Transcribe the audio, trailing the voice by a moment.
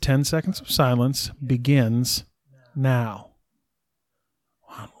10 seconds of silence begins now.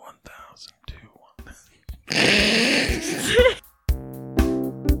 1, 1,000, 2, 1.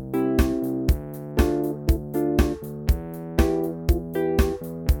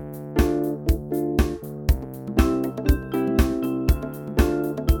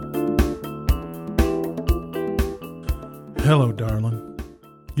 Hello, darling.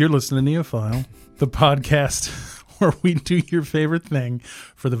 You're listening to Neophile, the podcast where we do your favorite thing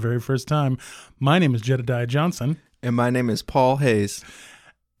for the very first time. My name is Jedediah Johnson. And my name is Paul Hayes.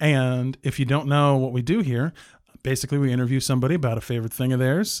 And if you don't know what we do here, basically we interview somebody about a favorite thing of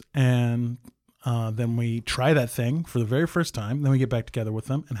theirs, and then we try that thing for the very first time. Then we get back together with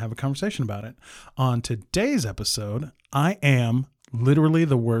them and have a conversation about it. On today's episode, I am literally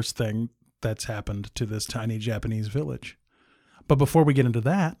the worst thing that's happened to this tiny Japanese village. But before we get into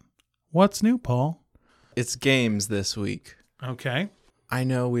that, what's new, Paul? It's games this week. Okay. I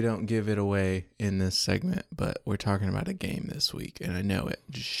know we don't give it away in this segment, but we're talking about a game this week, and I know it.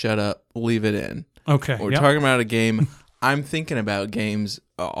 Just shut up. Leave it in. Okay. We're talking about a game. I'm thinking about games.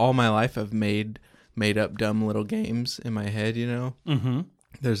 All my life I've made up dumb little games in my head, you know? Mm-hmm.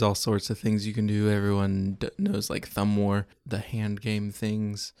 There's all sorts of things you can do. Everyone knows, like Thumb War, the hand game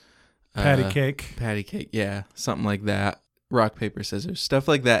things. Patty cake. Patty cake, yeah. Something like that. Rock, paper, scissors. Stuff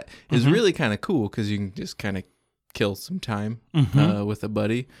like that is really kind of cool because you can just kind of kill some time with a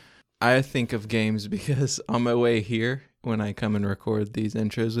buddy. I think of games because on my way here, when I come and record these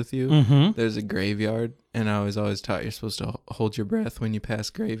intros with you, there's a graveyard, and I was always taught you're supposed to hold your breath when you pass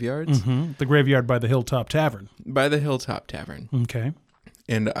graveyards. The graveyard by the Hilltop Tavern. By the Hilltop Tavern. Okay.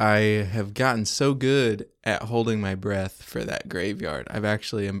 And I have gotten so good at holding my breath for that graveyard. I've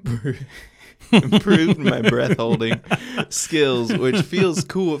actually improved my breath holding skills, which feels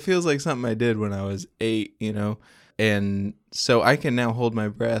cool. It feels like something I did when I was 8, you know? And so I can now hold my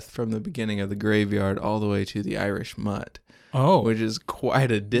breath from the beginning of the graveyard all the way to the Irish Mutt. Oh. Which is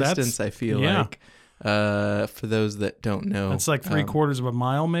quite a distance, I feel like. For those that don't know. It's like 3/4 of a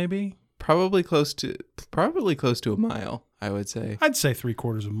mile, maybe? Probably close to a mile, I would say. I'd say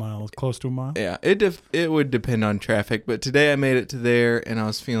 3/4 of a mile is close to a mile. Yeah, it would depend on traffic, but today I made it to there, and I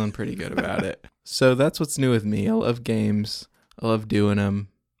was feeling pretty good about it. So that's what's new with me. I love games. I love doing them.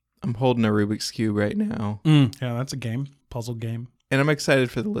 I'm holding a Rubik's Cube right now. Yeah, that's a game. Puzzle game. And I'm excited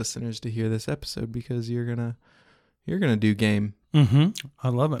for the listeners to hear this episode because you're gonna do game. I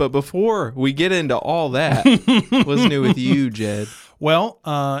love it. But before we get into all that, what's new with you, Jed? Well,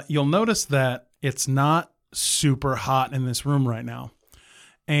 you'll notice that it's not super hot in this room right now.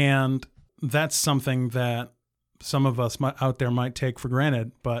 And that's something that some of us out there might take for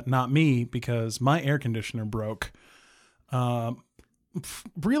granted, but not me, because my air conditioner broke.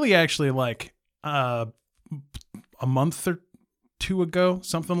 Really, actually, like a month or 2 ago,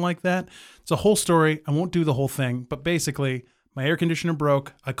 something like that. It's a whole story. I won't do the whole thing, but basically, my air conditioner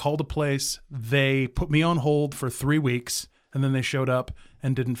broke. I called a place. They put me on hold for 3 weeks, and then they showed up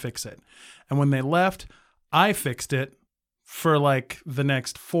and didn't fix it. And when they left, I fixed it for like the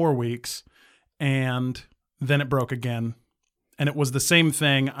next 4 weeks, and then it broke again. And it was the same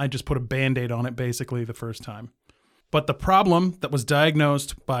thing. I just put a Band-Aid on it basically the first time. But the problem that was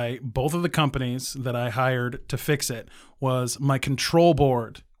diagnosed by both of the companies that I hired to fix it was my control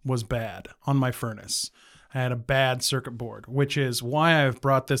board was bad on my furnace. I had a bad circuit board, which is why I've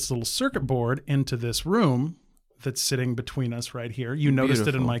brought this little circuit board into this room that's sitting between us right here. You noticed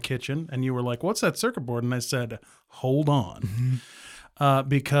it in my kitchen, and you were like, what's that circuit board? And I said, hold on.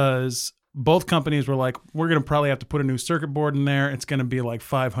 Because both companies were like, we're going to probably have to put a new circuit board in there. It's going to be like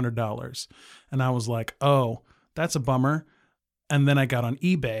 $500. And I was like, oh, that's a bummer. And then I got on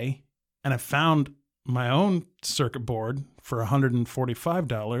eBay, and I found my own circuit board for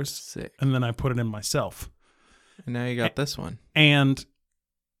 $145. Sick. And then I put it in myself. And now you got this one. And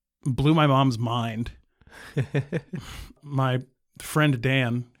blew my mom's mind. My friend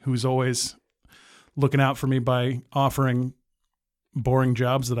Dan, who's always looking out for me by offering boring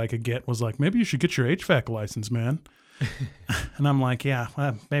jobs that I could get, was like, maybe you should get your HVAC license, man. And I'm like, yeah,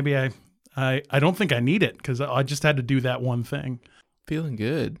 maybe I don't think I need it because I just had to do that one thing. Feeling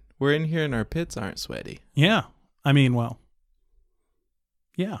good. We're in here and our pits aren't sweaty. Yeah. I mean, well,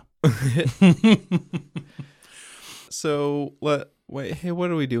 yeah. So, what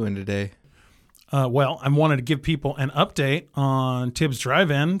are we doing today? Well, I wanted to give people an update on Tibbs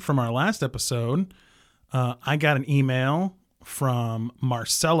Drive-In from our last episode. I got an email from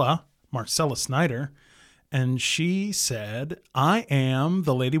Marcella Snyder, and she said, I am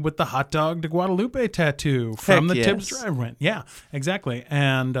the lady with the hot dog de Guadalupe tattoo from the Tibbs Drive-In. Yeah, exactly.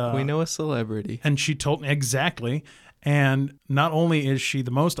 And we know a celebrity. And she told me exactly. And not only is she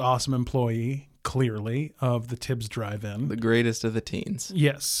the most awesome employee, clearly, of the Tibbs Drive-In. The greatest of the teens.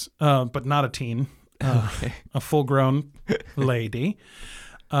 Yes, but not a teen. Okay. A full-grown lady.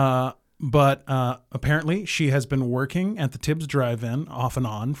 But apparently she has been working at the Tibbs Drive-In off and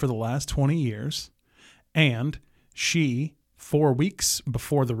on for the last 20 years. And she, 4 weeks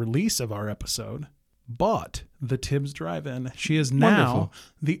before the release of our episode, bought the Tibbs Drive-In. She is now Wonderful.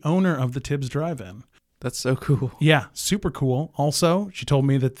 the owner of the Tibbs Drive-In. That's so cool. Yeah, super cool. Also, she told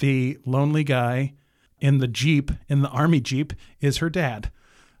me that the lonely guy in the Jeep, in the Army Jeep, is her dad.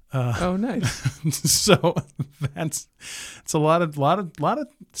 Oh, nice. So it's a lot of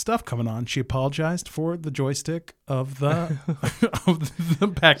stuff coming on. She apologized for the joystick of the of the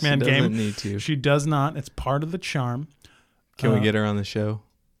Pac-Man She game. doesn't need to. She does not. It's part of the charm. Can we get her on the show?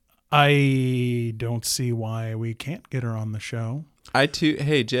 I don't see why we can't get her on the show.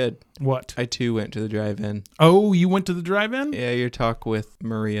 Hey, Jed. What? I too went to the drive-in. Oh, you went to the drive-in? Yeah, your talk with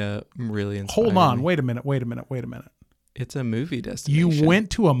Maria really inspired Hold on. me. Wait a minute. It's a movie destination. You went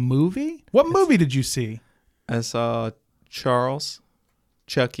to a movie? What movie did you see? I saw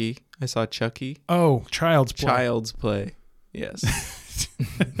Chucky. I saw Chucky. Oh, Child's Play. Child's Play. Yes.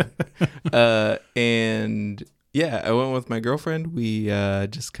 And yeah, I went with my girlfriend. We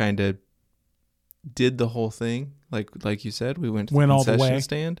just kind of did the whole thing. Like you said, we went to the all the concession way.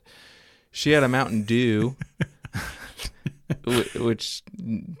 stand. She had a Mountain Dew, which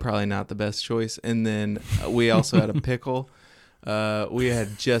probably not the best choice. And then we also had a pickle. We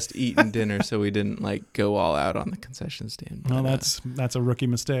had just eaten dinner, so we didn't go all out on the concession stand. Well, But, that's a rookie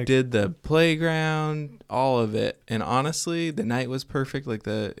mistake. did the playground, all of it. And honestly, the night was perfect.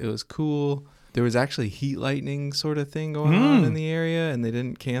 It was cool. There was actually heat lightning sort of thing going on in the area, and they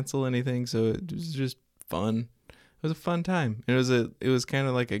didn't cancel anything, so it was just fun. It was a fun time. It was kind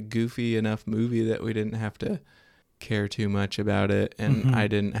of like a goofy enough movie that we didn't have to care too much about it, and I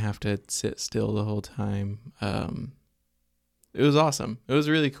didn't have to sit still the whole time. It was awesome. It was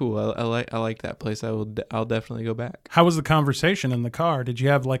really cool. I like that place. I'll definitely go back. How was the conversation in the car? Did you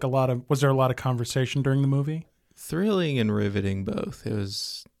have was there a lot of conversation during the movie? Thrilling and riveting both. It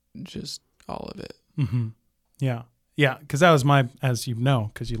was just all of it. Mm-hmm. Yeah. Yeah, because that was as you know,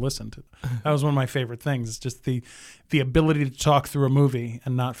 because you listened to, that was one of my favorite things. It's just the ability to talk through a movie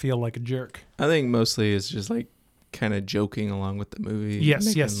and not feel like a jerk. I think mostly it's just kind of joking along with the movie.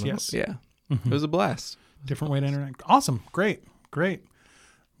 Yes. Yeah. Mm-hmm. It was a blast. Different way to interact. Awesome. Great.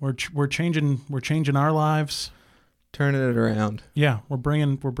 We're changing our lives. Turning it around. Yeah, we're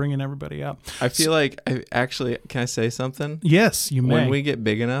bringing everybody up. I feel can I say something? Yes, you may. When we get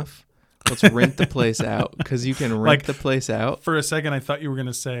big enough, let's rent the place out, because you can rent the place out. For a second, I thought you were going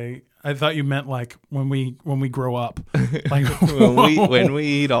to say, I thought you meant when we grow up. When we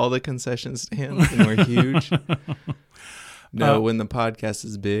eat all the concession stands and we're huge. No, when the podcast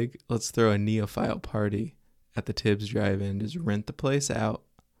is big, let's throw a neophile party at the Tibbs Drive-In. Just rent the place out.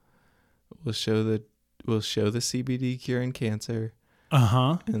 We'll show the CBD curing cancer.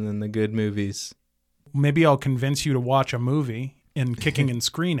 Uh-huh. And then the good movies. Maybe I'll convince you to watch a movie in Kicking and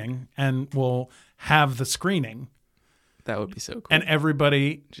Screening, and we'll have the screening. That would be so cool. And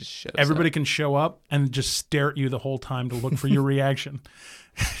everybody up. can show up and just stare at you the whole time to look for your reaction.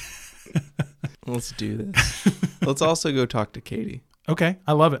 Let's do this. Let's also go talk to Katie. Okay,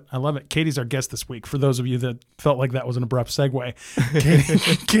 I love it. Katie's our guest this week. For those of you that felt like that was an abrupt segue,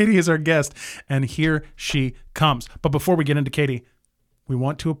 Katie is our guest, and here she comes. But before we get into Katie, we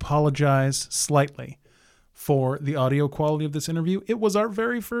want to apologize slightly for the audio quality of this interview. It was our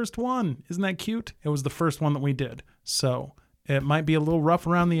very first one. Isn't that cute? It was the first one that we did. So it might be a little rough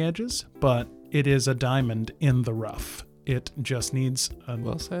around the edges, but it is a diamond in the rough. It just needs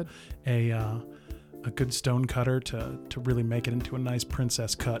well said. A good stone cutter to really make it into a nice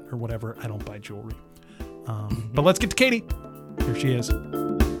princess cut or whatever. I don't buy jewelry. But let's get to Katie. Here she is.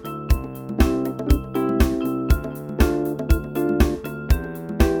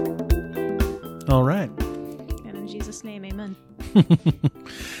 All right. And in Jesus' name, amen.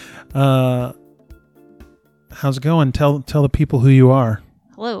 How's it going? Tell the people who you are.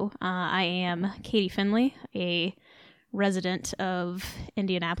 Hello, I am Katie Finley, a resident of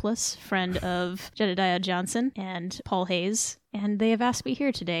Indianapolis, friend of Jedediah Johnson and Paul Hayes, and they have asked me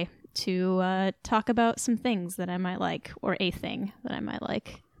here today to talk about some things that I might like, or a thing that I might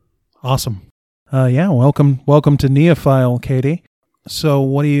like. Awesome. Welcome to Neophile, Katie. So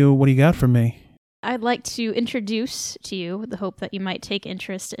what do you got for me? I'd like to introduce to you, with the hope that you might take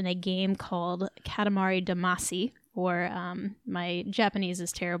interest in a game called Katamari Damacy, or my Japanese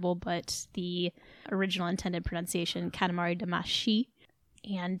is terrible, but the original intended pronunciation, Katamari Damacy.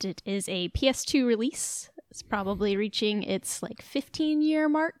 And it is a PS2 release It's probably reaching its like 15-year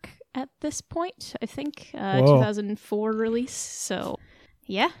mark at this point, I think. Whoa. 2004 release. So,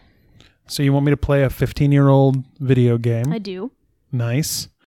 yeah, So you want me to play a 15-year-old video game? I do. Nice.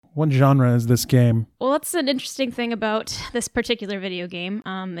 What genre is this game? Well, that's an interesting thing about this particular video game.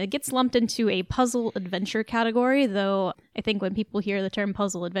 It gets lumped into a puzzle adventure category, though I think when people hear the term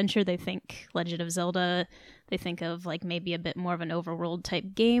puzzle adventure, they think Legend of Zelda. They think of like maybe a bit more of an overworld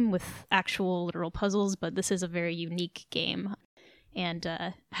type game with actual literal puzzles, but this is a very unique game and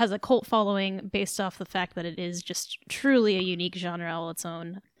has a cult following based off the fact that it is just truly a unique genre all its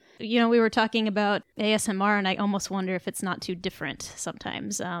own. You know, we were talking about ASMR, and I almost wonder if it's not too different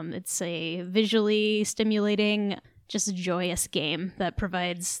sometimes. It's a visually stimulating, just joyous game that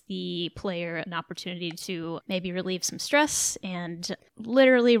provides the player an opportunity to maybe relieve some stress and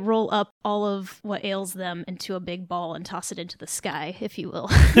literally roll up all of what ails them into a big ball and toss it into the sky, if you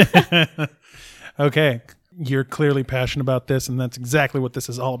will. Okay. You're clearly passionate about this, and that's exactly what this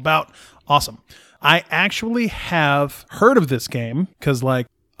is all about. Awesome. I actually have heard of this game because, like,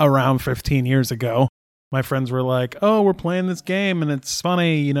 around 15 years ago, my friends were like, oh, we're playing this game and it's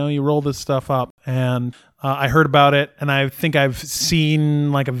funny, you know, you roll this stuff up. And I heard about it, and I think I've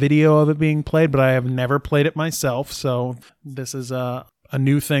seen like a video of it being played, but I have never played it myself. So this is a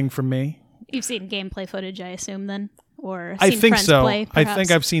new thing for me. You've seen gameplay footage, I assume, then? Or I seen think friends so. play, I perhaps? think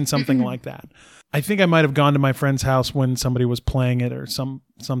I've seen something like that. I think I might have gone to my friend's house when somebody was playing it or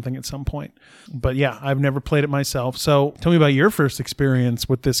something at some point. But yeah, I've never played it myself. So tell me about your first experience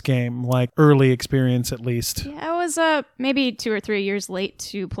with this game, like early experience at least. Yeah, I was maybe 2 or 3 years late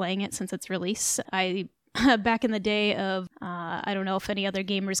to playing it since its release. I back in the day of I don't know if any other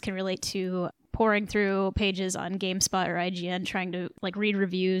gamers can relate to pouring through pages on GameSpot or IGN trying to like read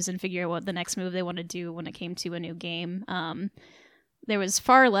reviews and figure out what the next move they want to do when it came to a new game. There was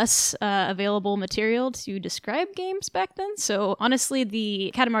far less available material to describe games back then. So honestly,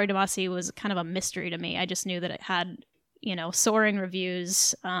 the Katamari Damacy was kind of a mystery to me. I just knew that it had, you know, soaring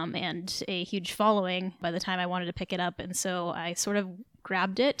reviews and a huge following by the time I wanted to pick it up. And so I sort of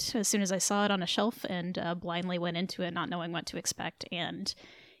grabbed it as soon as I saw it on a shelf and blindly went into it not knowing what to expect. And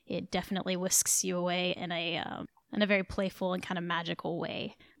it definitely whisks you away in a very playful and kind of magical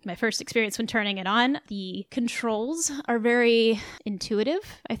way. My first experience when turning it on, the controls are very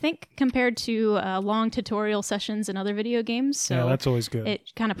intuitive, I think, compared to long tutorial sessions in other video games. So yeah, that's always good. it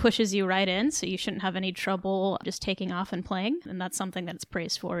kind of pushes you right in, so you shouldn't have any trouble just taking off and playing. And that's something that it's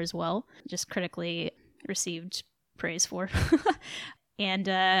praised for as well. Just critically received praise for. And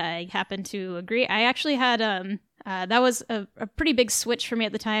I happen to agree. I actually had that was a pretty big switch for me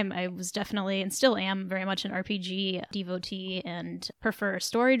at the time. I was definitely, and still am, very much an RPG devotee and prefer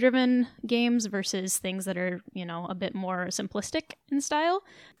story-driven games versus things that are, you know, a bit more simplistic in style.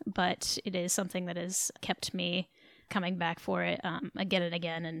 But it is something that has kept me coming back for it again and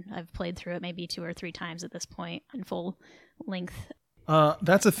again, and I've played through it maybe 2 or 3 times at this point in full length.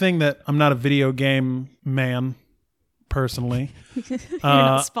 That's a thing that I'm not a video game man. Personally, You're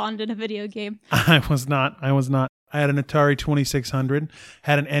not spawned in a video game. I was not. I had an Atari 2600,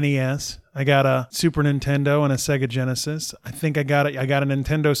 had an NES. I got a Super Nintendo and a Sega Genesis. I think I got a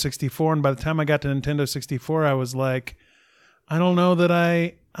Nintendo 64, and by the time I got to Nintendo 64, I was like, I don't know that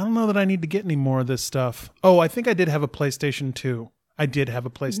I need to get any more of this stuff. Oh, I think I did have a PlayStation 2. I did have a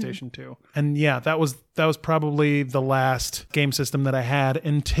PlayStation 2. And yeah, that was probably the last game system that I had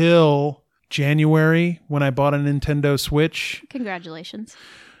until January when I bought a Nintendo Switch. Congratulations.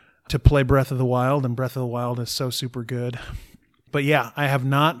 To play Breath of the Wild, and Breath of the Wild is so super good. But yeah, I have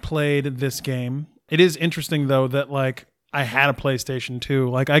not played this game. It is interesting though that like I had a PlayStation 2.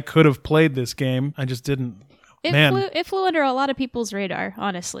 Like I could have played this game. I just didn't. It flew under a lot of people's radar,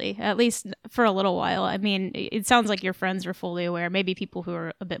 honestly, at least for a little while. I mean, it sounds like your friends were fully aware, maybe people who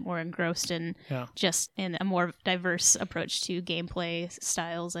are a bit more engrossed in just in a more diverse approach to gameplay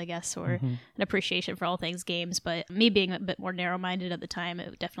styles, I guess, or an appreciation for all things games. But me being a bit more narrow-minded at the time,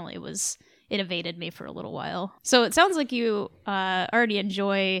 it definitely was, it evaded me for a little while. So it sounds like you already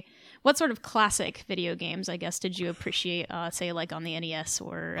enjoy. What sort of classic video games, I guess, did you appreciate, say, like on the NES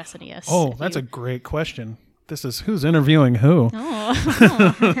or SNES? Oh, that's a great question. This is who's interviewing who.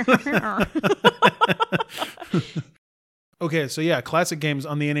 Oh. Okay, so yeah, classic games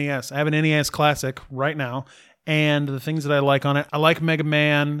on the NES. I have an NES Classic right now, and the things that I like on it, I like Mega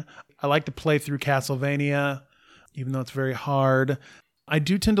Man. I like to play through Castlevania, even though it's very hard. I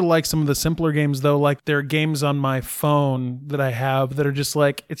do tend to like some of the simpler games, though. Like there are games on my phone that I have that are just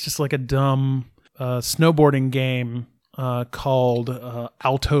like, it's just like a dumb snowboarding game called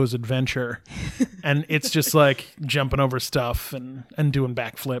Alto's Adventure, and it's just like jumping over stuff and doing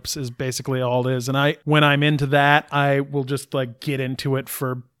backflips is basically all it is. And when I'm into that, I will just like get into it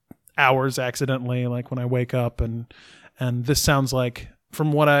for hours accidentally, like when I wake up, and this sounds like,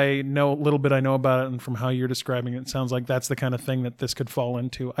 from what I know, little bit I know about it, and from how you're describing it, it sounds like that's the kind of thing that this could fall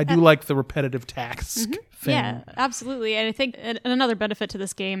into. I do like the repetitive task thing. Yeah, absolutely. And I think another benefit to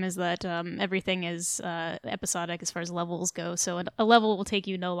this game is that everything is episodic as far as levels go. So a level will take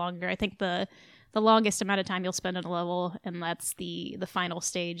you no longer. I think the longest amount of time you'll spend on a level, and that's the final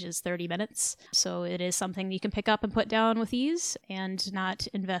stage, is 30 minutes. So it is something you can pick up and put down with ease and not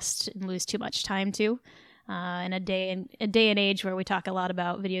invest and lose too much time to. In a day and age where we talk a lot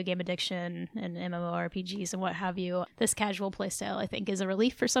about video game addiction and MMORPGs and what have you, this casual playstyle, I think, is a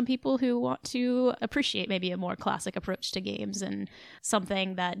relief for some people who want to appreciate maybe a more classic approach to games and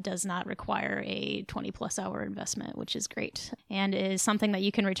something that does not require a 20-plus hour investment, which is great, and is something that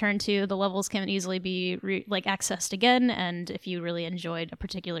you can return to. The levels can easily be accessed again, and if you really enjoyed a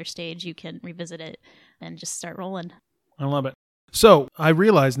particular stage, you can revisit it and just start rolling. I love it. So I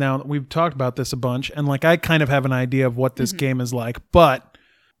realize now that we've talked about this a bunch, and like I kind of have an idea of what this game is like, but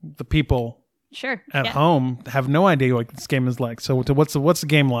the people at home have no idea what this game is like. So what's the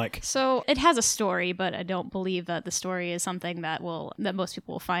game like? So it has a story, but I don't believe that the story is something that most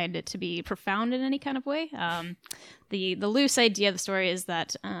people will find it to be profound in any kind of way. The loose idea of the story is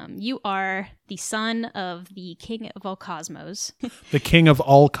that you are the son of the king of all cosmos. The king of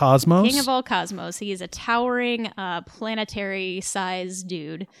all cosmos? King of all cosmos. He is a towering planetary-sized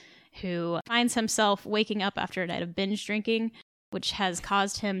dude who finds himself waking up after a night of binge drinking, which has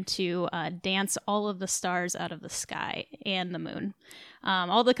caused him to dance all of the stars out of the sky and the moon.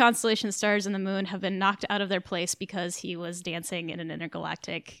 All the constellation stars and the moon have been knocked out of their place because he was dancing in an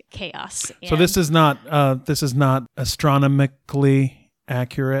intergalactic chaos. So this is not astronomically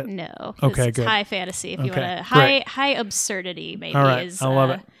accurate? No. Okay, it's good. High fantasy, if you want to. High absurdity, maybe. All right, I love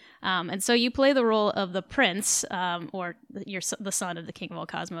it. And so you play the role of the prince, or the son of the king of all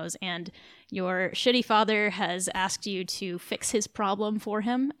cosmos, and your shitty father has asked you to fix his problem for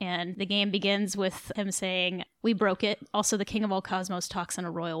him, and the game begins with him saying, "We broke it." Also, the king of all cosmos talks in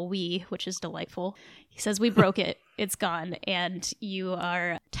a royal we, which is delightful. He says, "We broke it. It's gone." And you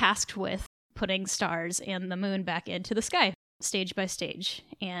are tasked with putting stars and the moon back into the sky, stage by stage.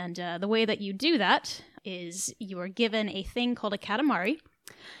 And the way that you do that is you are given a thing called a Katamari.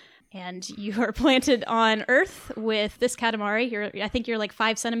 And you are planted on Earth with this Katamari. I think you're like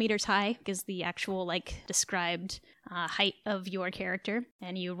 5 centimeters high, is the actual described height of your character.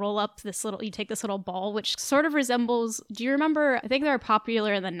 And you roll up you take this little ball, which sort of resembles, do you remember, I think they were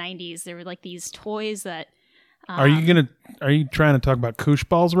popular in the 90s. There were like these toys that... Are you trying to talk about koosh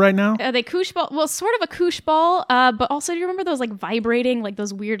balls right now? Are they koosh ball? Well, sort of a koosh ball, but also, do you remember those vibrating,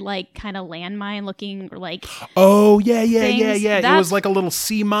 those weird kind of landmine looking Oh yeah. It was like a little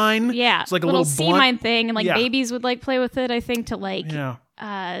sea mine. Yeah, it's like a little sea mine thing, and babies would play with it. I think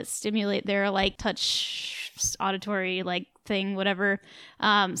to stimulate their touch auditory thing, whatever.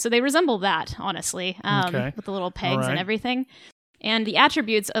 So they resemble that, honestly, with the little pegs and everything. And the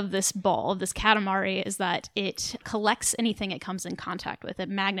attributes of this ball, of this Katamari, is that it collects anything it comes in contact with. It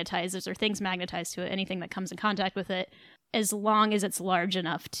magnetizes, or things magnetize to it, anything that comes in contact with it, as long as it's large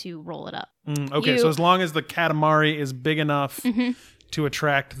enough to roll it up. So as long as the Katamari is big enough to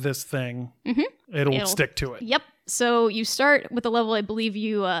attract this thing, it'll stick to it. Yep. So you start with a level, I believe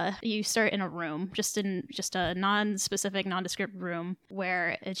you start in a room, just a non-specific, nondescript room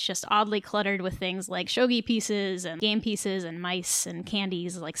where it's just oddly cluttered with things like shogi pieces and game pieces and mice and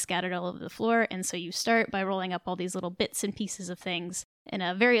candies scattered all over the floor. And so you start by rolling up all these little bits and pieces of things in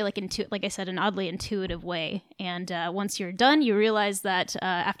a very like I said, an oddly intuitive way. And once you're done, you realize that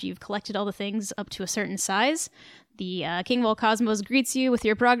after you've collected all the things up to a certain size, the King of all Cosmos greets you with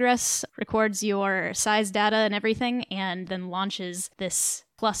your progress, records your size data and everything, and then launches this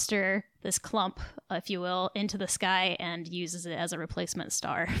cluster, this clump, if you will, into the sky and uses it as a replacement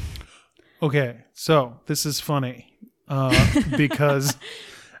star. Okay, so this is funny because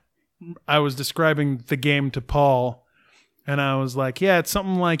I was describing the game to Paul, and I was like, yeah, it's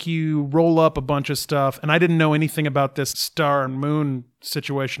something like you roll up a bunch of stuff, and I didn't know anything about this star and moon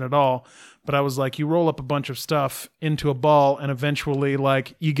situation at all. But I was like, you roll up a bunch of stuff into a ball, and eventually,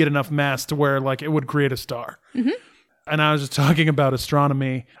 you get enough mass to where, it would create a star. Mm-hmm. And I was just talking about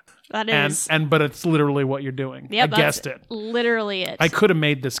astronomy. That is. But it's literally what you're doing. Yeah, I guessed it. Literally it. I could have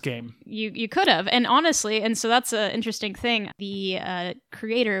made this game. You could have. And honestly, and so that's an interesting thing. The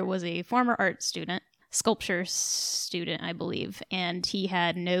creator was a former art student, sculpture student, I believe. And he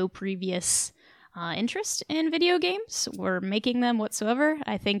had no previous interest in video games or making them whatsoever.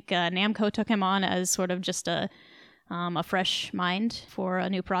 I think Namco took him on as sort of just a fresh mind for a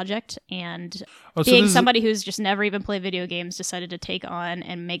new project, and being somebody who's just never even played video games, decided to take on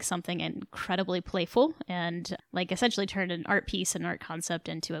and make something incredibly playful and like essentially turned an art piece, an art concept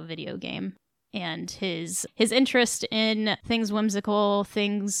into a video game. And his interest in things whimsical,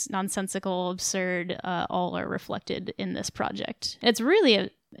 things nonsensical, absurd, all are reflected in this project. It's really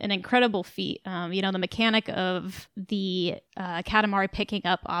an incredible feat. The mechanic of the Katamari picking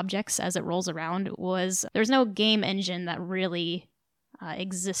up objects as it rolls around there's no game engine that really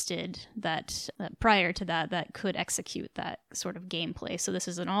existed that prior to that could execute that sort of gameplay. So this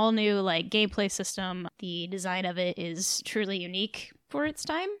is an all new gameplay system. The design of it is truly unique for its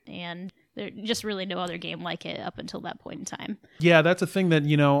time, and there's just really no other game like it up until that point in time. Yeah, that's a thing that,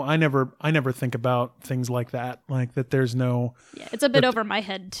 I never think about things like that. Like that there's no... Yeah, it's a bit over my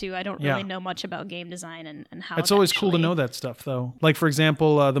head, too. I don't really know much about game design and how it's always cool to know that stuff, though. Like, for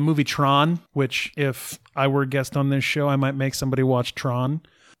example, the movie Tron, which if I were a guest on this show, I might make somebody watch Tron.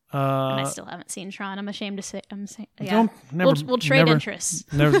 And I still haven't seen Tron. I'm ashamed to say. Yeah. We'll trade interests.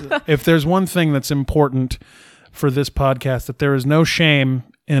 If there's one thing that's important for this podcast, that there is no shame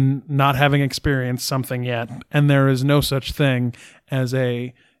in not having experienced something yet, and there is no such thing as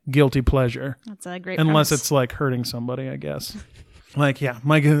a guilty pleasure. That's a great unless premise. It's like hurting somebody, I guess. My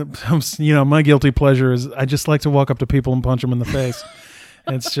guilty pleasure is I just like to walk up to people and punch them in the face.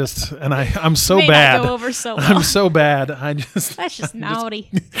 It's just, and I'm so may bad. Not go over so well. I'm so bad. That's just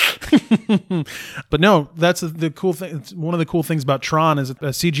naughty. But no, that's the cool thing. It's one of the cool things about Tron is a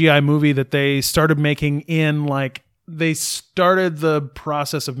CGI movie that they started making in they started the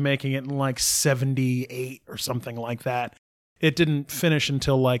process of making it in 78 or something like that. It didn't finish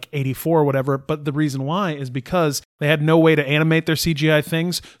until 84 or whatever, but the reason why is because they had no way to animate their CGI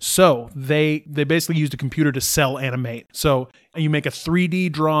things, so they basically used a computer to cell animate. So you make a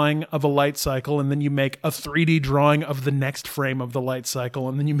 3D drawing of a light cycle, and then you make a 3D drawing of the next frame of the light cycle,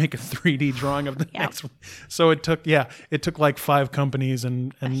 and then you make a 3D drawing of the next one. So it took 5 companies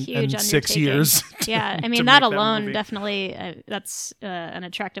and 6 years. Yeah, I mean that alone definitely that's an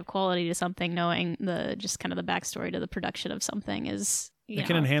attractive quality to something. Knowing the just kind of the backstory to the production of something is it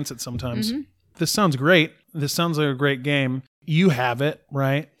can enhance it sometimes. Mm-hmm. This sounds great. This sounds like a great game. You have it,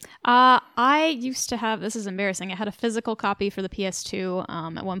 right? I used to have, this is embarrassing, I had a physical copy for the PS2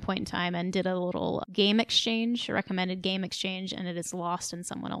 at one point in time and did a little game exchange, a recommended game exchange, and it is lost in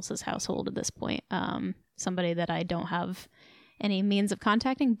someone else's household at this point. Somebody that I don't have any means of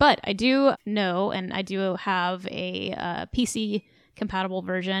contacting, but I do know, and I do have a PC compatible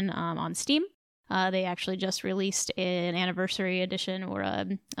version on Steam. They actually just released an anniversary edition or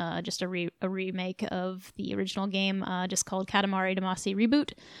just a remake of the original game, just called Katamari Damacy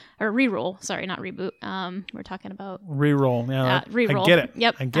Reboot or Reroll. Sorry, not reboot. We're talking about Reroll. Yeah, Reroll. I get it.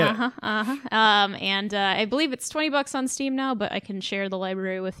 Yep. I get it. And I believe it's $20 on Steam now, but I can share the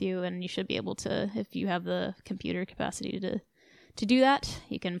library with you, and you should be able to, if you have the computer capacity to do that,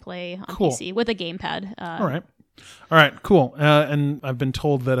 you can play on PC with a gamepad. All right, cool. And I've been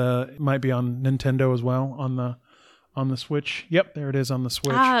told that it might be on Nintendo as well on the Switch. Yep, there it is on the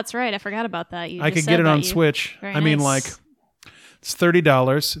Switch. Ah, that's right. I forgot about that. I could get it on Switch. Very I mean, nice. it's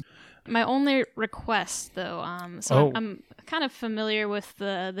 $30. My only request, though, I'm kind of familiar with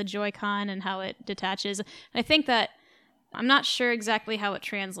the Joy-Con and how it detaches. And I think that I'm not sure exactly how it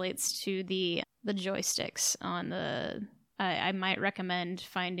translates to the joysticks on the. I might recommend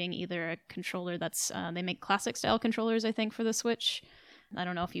finding either a controller that's, they make classic style controllers, I think, for the Switch. I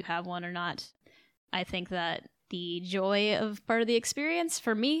don't know if you have one or not. I think that the joy of part of the experience,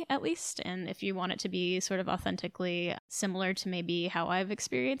 for me at least, and if you want it to be sort of authentically similar to maybe how I've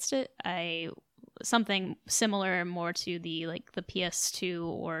experienced it, something similar more to the PS2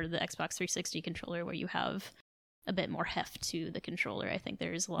 or the Xbox 360 controller where you have a bit more heft to the controller. I think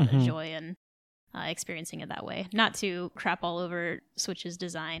there's a lot of joy in experiencing it that way. Not to crap all over Switch's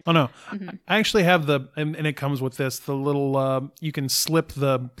design. Oh no, I actually have and it comes with the little. You can slip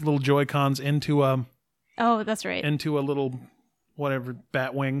the little Joy-Cons into a. Oh, that's right. Into a little, whatever,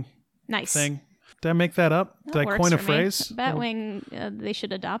 Batwing. Nice thing. Did I make that up? Did I coin a phrase? Batwing. They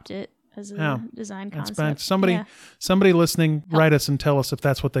should adopt it as a design concept. That's bad. Somebody listening, write us and tell us if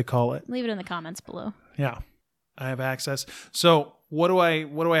that's what they call it. Leave it in the comments below. Yeah, I have access. So. What do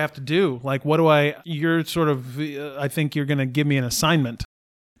I have to do? You're sort of, I think you're going to give me an assignment.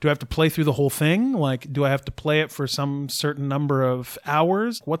 Do I have to play through the whole thing? Do I have to play it for some certain number of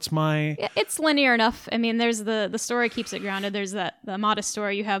hours? What's my... It's linear enough. I mean, there's the story keeps it grounded. There's the modest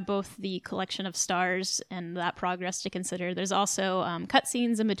story. You have both the collection of stars and that progress to consider. There's also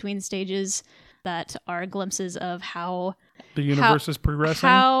cutscenes in between stages. that are glimpses of how The universe is progressing.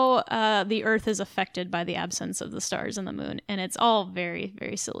 how the Earth is affected by the absence of the stars and the moon, and it's all very,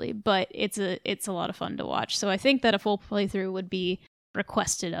 very silly, but it's a lot of fun to watch. So I think that a full playthrough would be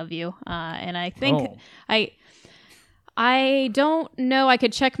requested of you, and I think I don't know. I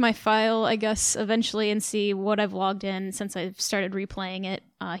could check my file, I guess, eventually and see what I've logged in since I've started replaying it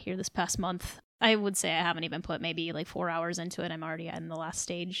here this past month. I would say I haven't even put maybe like 4 hours into it. I'm already in the last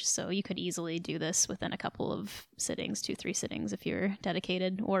stage. So you could easily do this within a couple of sittings, 2-3 sittings if you're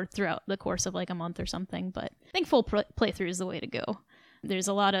dedicated, or throughout the course of like a month or something. But I think full playthrough is the way to go. There's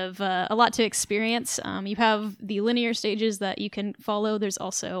a lot to experience. You have the linear stages that you can follow. There's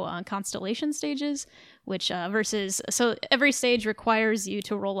also constellation stages, which so every stage requires you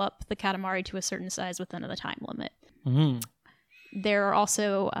to roll up the Katamari to a certain size within the time limit. Mm-hmm. There are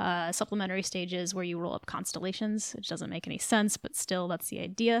also supplementary stages where you roll up constellations, which doesn't make any sense, but still, that's the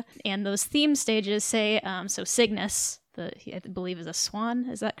idea. And those theme stages say, so Cygnus, I believe is a swan,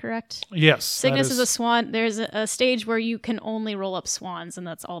 is that correct? Yes. Cygnus is a swan. There's a stage where you can only roll up swans, and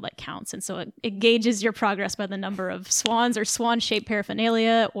that's all that counts. And so it gauges your progress by the number of swans or swan-shaped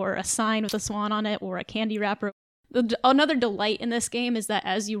paraphernalia, or a sign with a swan on it, or a candy wrapper. Another delight in this game is that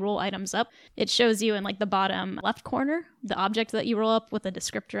as you roll items up, it shows you in like the bottom left corner the object that you roll up with a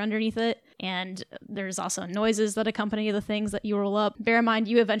descriptor underneath it. And there's also noises that accompany the things that you roll up. Bear in mind,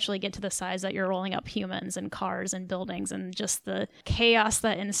 you eventually get to the size that you're rolling up humans and cars and buildings, and just the chaos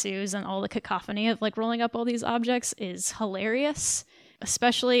that ensues and all the cacophony of like rolling up all these objects is hilarious.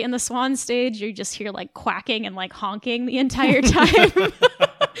 Especially in the swan stage, you just hear like quacking and like honking the entire time.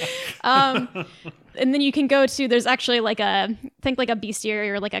 And then you can go to, there's actually like a bestiary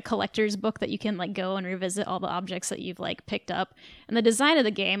or like a collector's book that you can like go and revisit all the objects that you've like picked up. And the design of the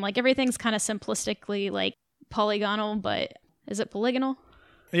game, like everything's kind of simplistically like polygonal, but is it polygonal?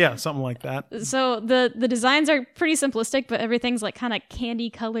 Yeah, something like that. So the designs are pretty simplistic, but everything's like kind of candy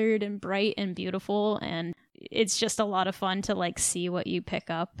colored and bright and beautiful, and it's just a lot of fun to like see what you pick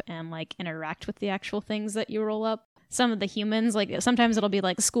up and like interact with the actual things that you roll up. Some of the humans, like sometimes it'll be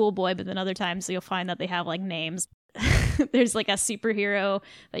like schoolboy, but then other times you'll find that they have like names. There's like a superhero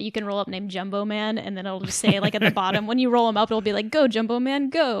that you can roll up named Jumbo Man, and then it'll just say like at the bottom, when you roll him up, it'll be like, go Jumbo Man,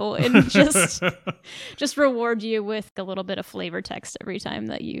 go, and just reward you with a little bit of flavor text every time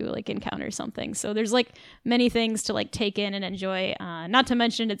that you like encounter something. So there's like many things to like take in and enjoy. Not to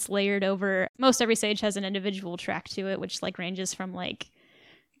mention it's layered over. Most every stage has an individual track to it, which like ranges from like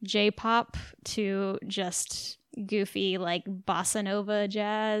J-pop to just goofy like bossa nova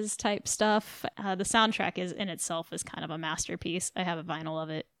jazz type stuff. The soundtrack is in itself is kind of a masterpiece. I have a vinyl of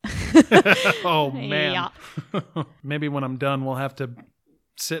it. Oh man. Yeah. Maybe when I'm done we'll have to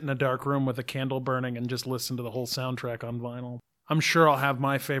sit in a dark room with a candle burning and just listen to the whole soundtrack on vinyl. I'm sure I'll have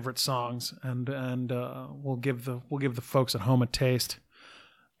my favorite songs, and we'll give the folks at home a taste.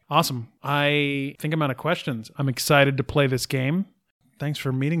 Awesome. I think I'm out of questions. I'm excited to play this game. Thanks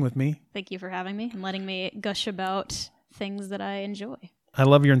for meeting with me. Thank you for having me and letting me gush about things that I enjoy. I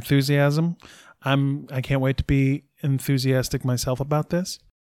love your enthusiasm. I can't wait to be enthusiastic myself about this.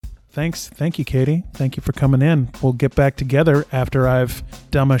 Thanks. Thank you, Katie. Thank you for coming in. We'll get back together after I've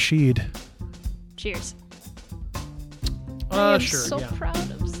damashied. Cheers. I'm Sure. so yeah.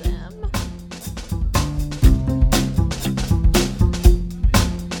 proud of Sam.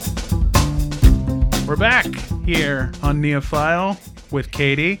 We're back here on Neophile with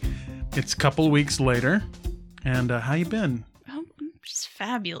Katie. It's a couple weeks later. And how you been? Oh, I'm just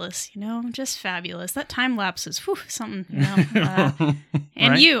fabulous, just fabulous. That time lapse is something, And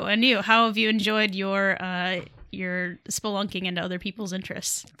Right? you, how have you enjoyed your spelunking into other people's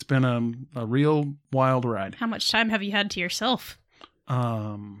interests? It's been a real wild ride. How much time have you had to yourself?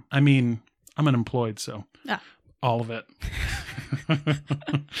 I mean, I'm unemployed, so all of it.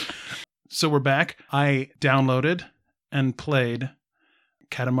 So we're back. I downloaded and played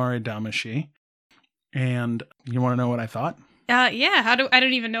Katamari Damacy, and you want to know what I thought? Yeah. I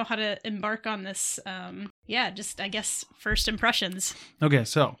don't even know how to embark on this. Just I guess first impressions, Okay,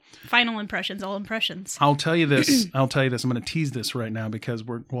 so final impressions, all impressions. I'll tell you this. I'm going to tease this right now because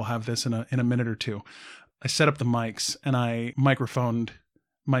we'll have this in a minute or two. I set up the mics and I microphoned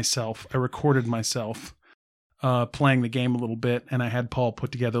myself. I recorded myself playing the game a little bit, and I had Paul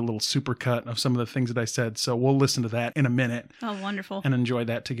put together a little supercut of some of the things that I said. So we'll listen to that in a minute. Oh, wonderful. And enjoy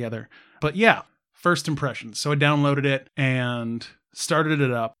that together. But yeah, first impressions. So I downloaded it and started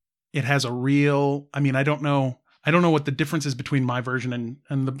it up. It has a real, I don't know what the difference is between my version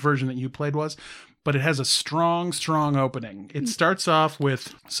and the version that you played was, but it has a strong opening. It starts off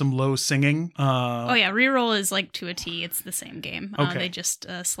with some low singing. Reroll is like to a T. It's the same game. Okay. They just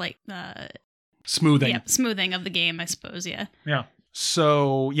smoothing. Yeah, smoothing of the game, I suppose. Yeah. Yeah.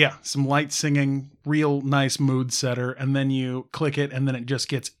 So, yeah, some light singing, real nice mood setter, and then you click it, and then it just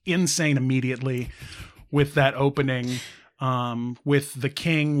gets insane immediately with that opening, with the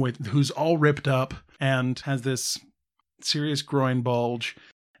king, who's all ripped up and has this serious groin bulge,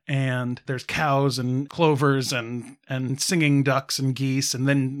 and there's cows and clovers and singing ducks and geese, and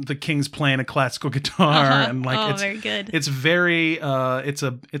then the king's playing a classical guitar, and like very good. It's very it's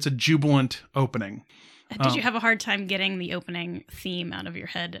a jubilant opening. Did you have a hard time getting the opening theme out of your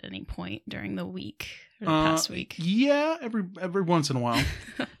head at any point during the week or the past week? Yeah, every once in a while,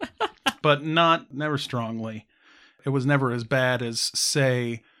 but never strongly. It was never as bad as,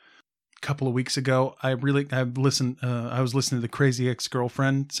 say, a couple of weeks ago. I was listening to the Crazy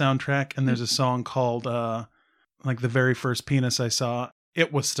Ex-Girlfriend soundtrack, and there's a song called like The Very First Penis I Saw.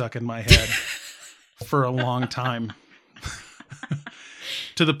 It was stuck in my head for a long time.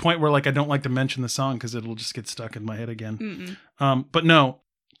 To the point where, like, I don't like to mention the song because it'll just get stuck in my head again. But no,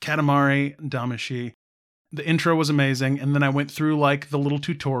 Katamari Damacy, the intro was amazing. And then I went through, like, the little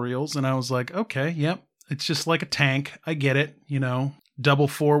tutorials, and I was like, okay, yep, it's just like a tank. I get it, you know. Double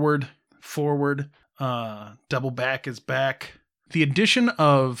forward, double back is back. The addition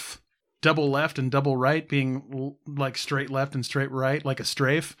of double left and double right being like straight left and straight right, like a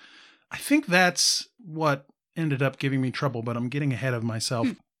strafe, I think that's what ended up giving me trouble, but I'm getting ahead of myself.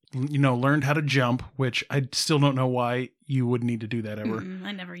 You know, learned how to jump, which I still don't know why you would need to do that ever.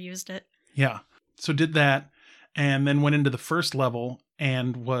 I never used it. Yeah. So did that, and then went into the first level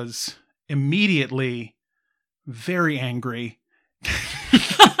and was immediately very angry.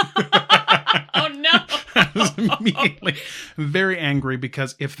 Oh no. I was immediately very angry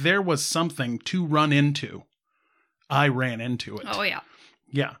because if there was something to run into, I ran into it. Oh yeah.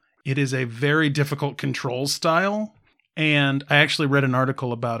 Yeah. It is a very difficult control style. And I actually read an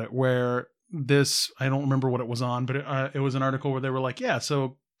article about it where I don't remember what it was on, but it was an article where they were like, yeah,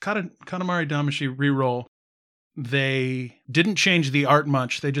 so Katamari Damacy Reroll, they didn't change the art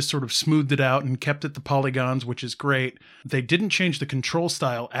much. They just sort of smoothed it out and kept it the polygons, which is great. They didn't change the control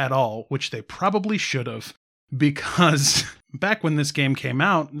style at all, which they probably should have, because back when this game came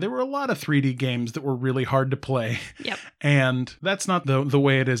out, there were a lot of 3D games that were really hard to play. Yep. And that's not the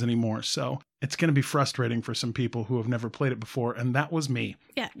way it is anymore. So it's going to be frustrating for some people who have never played it before, and that was me.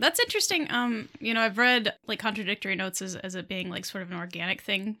 Yeah, that's interesting. You know, I've read like contradictory notes as it being like sort of an organic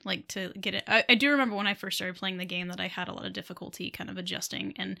thing, like to get it. I do remember when I first started playing the game that I had a lot of difficulty kind of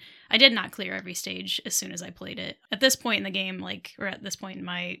adjusting, and I did not clear every stage as soon as I played it. At this point in the game, or at this point in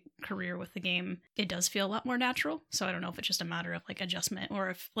my career with the game, it does feel a lot more natural. So I don't know if it's just a matter of like adjustment, or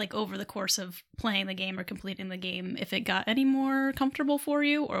if like over the course of playing the game or completing the game, if it got any more comfortable for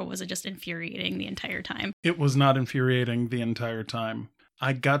you, or was it just infuriating the entire time? It was not infuriating the entire time.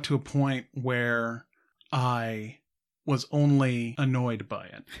 I got to a point where I was only annoyed by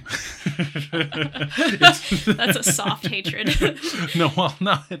it. That's a soft hatred. No,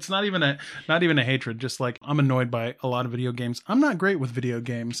 it's not even a hatred. Just like, I'm annoyed by a lot of video games. I'm not great with video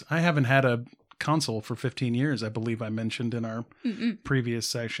games. I haven't had a console for 15 years, I believe I mentioned in our previous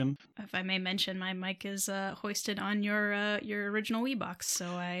session. If I may mention, my mic is hoisted on your original Wii box, so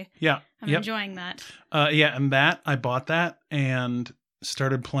I'm enjoying that. And that I bought that and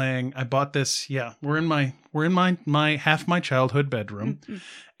started playing. I bought this. Yeah, we're in my half my childhood bedroom,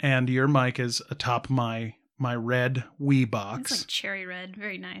 and your mic is atop my red Wii box. It's like cherry red,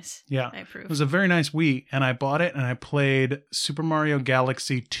 very nice. Yeah, I approve. It was a very nice Wii, and I bought it and I played Super Mario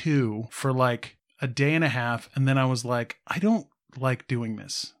Galaxy 2 for like a day and a half, and then I was like, I don't like doing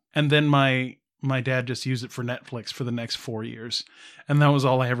this. And then my dad just used it for Netflix for the next 4 years, and that was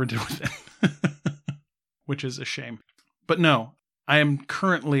all I ever did with it, which is a shame. But no, I am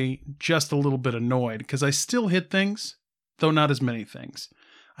currently just a little bit annoyed because I still hit things, though not as many things.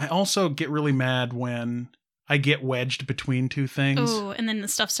 I also get really mad when I get wedged between two things. Oh, and then the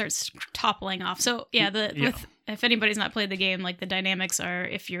stuff starts toppling off. So if anybody's not played the game, like the dynamics are,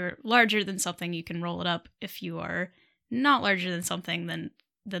 if you're larger than something, you can roll it up. If you are not larger than something, then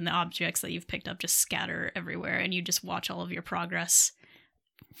the objects that you've picked up just scatter everywhere, and you just watch all of your progress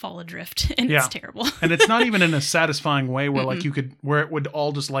fall adrift, and it's terrible. And it's not even in a satisfying way where like where it would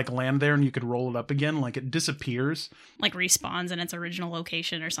all just like land there and you could roll it up again. Like it disappears, like respawns in its original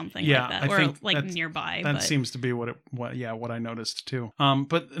location or something like that, I or think like nearby. That seems to be what I noticed too.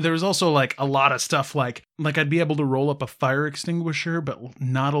 But there's also like a lot of stuff like I'd be able to roll up a fire extinguisher, but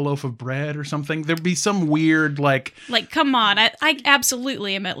not a loaf of bread or something. There'd be some weird like come on, I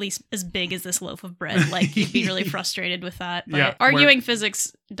absolutely am at least as big as this loaf of bread. Like you'd be really frustrated with that. But arguing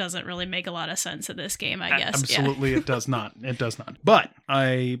physics doesn't really make a lot of sense in this game, I guess. Absolutely, it does not. It does not. But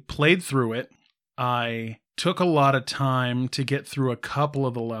I played through it, I took a lot of time to get through a couple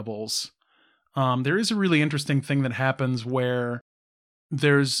of the levels. There is a really interesting thing that happens where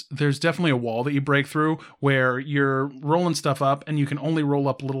there's definitely a wall that you break through where you're rolling stuff up and you can only roll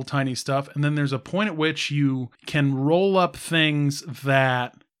up little tiny stuff. And then there's a point at which you can roll up things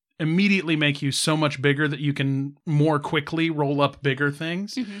that immediately make you so much bigger that you can more quickly roll up bigger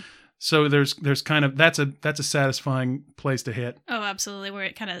things. Mm-hmm. So there's kind of that's a satisfying place to hit. Oh, absolutely. Where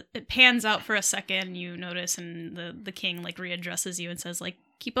it pans out for a second, you notice, and the king like readdresses you and says like,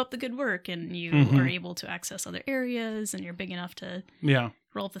 "Keep up the good work," and you are able to access other areas, and you're big enough to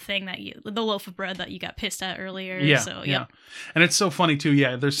roll up the thing the loaf of bread that you got pissed at earlier. Yeah, so, yeah. And it's so funny too.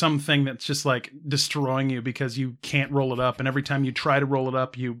 Yeah, there's something that's just like destroying you because you can't roll it up, and every time you try to roll it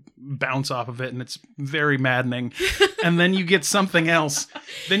up, you bounce off of it, and it's very maddening. And then you get something else.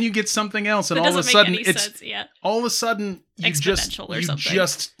 And all of a sudden all of a sudden you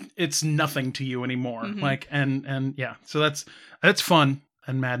just it's nothing to you anymore. Mm-hmm. Like and yeah, so that's fun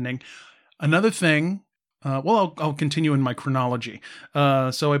and maddening. Another thing, I'll continue in my chronology.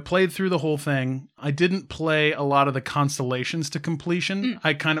 So I played through the whole thing. I didn't play a lot of the constellations to completion.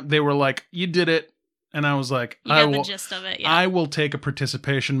 They were like, "You did it," and I was like, "I will." The gist of it. Yeah. I will take a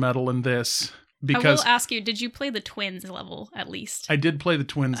participation medal in this. Because I will ask you, did you play the twins level at least? I did play the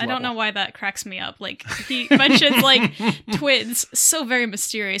twins level. I don't know why that cracks me up. Like, he mentions, like, twins, so very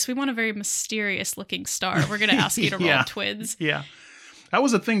mysterious. We want a very mysterious looking star. We're going to ask you to roll twins. Yeah. That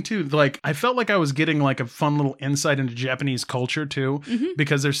was a thing, too. Like, I felt like I was getting, like, a fun little insight into Japanese culture, too. Mm-hmm.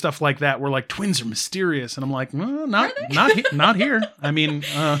 Because there's stuff like that where, like, twins are mysterious. And I'm like, well, not here. I mean...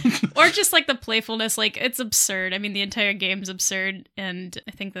 Or just, like, the playfulness. Like, it's absurd. I mean, the entire game's absurd. And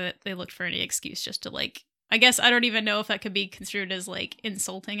I think that they looked for any excuse just to, like... I guess I don't even know if that could be construed as, like,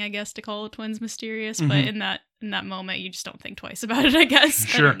 insulting, I guess, to call twins mysterious. Mm-hmm. But in that moment, you just don't think twice about it, I guess.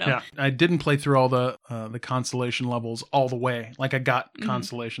 Sure, I don't know. Yeah. I didn't play through all the constellation levels all the way. Like, I got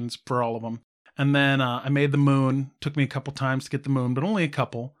constellations for all of them. And then I made the moon. Took me a couple times to get the moon, but only a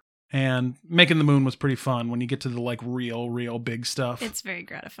couple. And making the moon was pretty fun when you get to the, like, real big stuff. It's very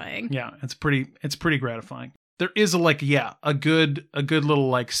gratifying. Yeah, it's pretty gratifying. There is a good little,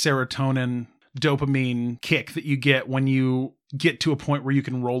 like, serotonin dopamine kick that you get when you get to a point where you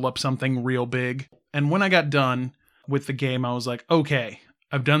can roll up something real big. And when I got done with the game, I was like, okay,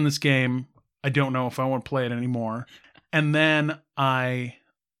 I've done this game. I don't know if I want to play it anymore. And then a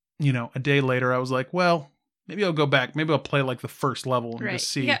day later, I was like, well, maybe I'll go back. Maybe I'll play like the first level and just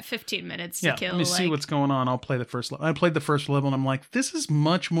see. You got 15 minutes to kill. Let me see what's going on. I'll play the first level. I played the first level and I'm like, this is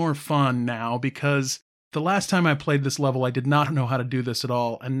much more fun now because the last time I played this level, I did not know how to do this at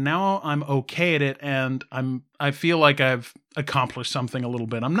all. And now I'm okay at it and I feel like I've accomplished something a little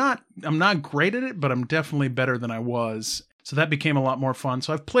bit. I'm not great at it, but I'm definitely better than I was. So that became a lot more fun.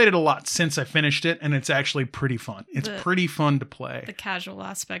 So I've played it a lot since I finished it, and it's actually pretty fun. It's pretty fun to play. The casual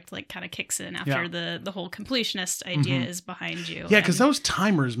aspect like kind of kicks in after the whole completionist idea is behind you. Yeah, because those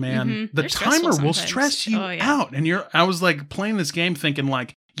timers, man, the timer will stress you out. And I was like playing this game thinking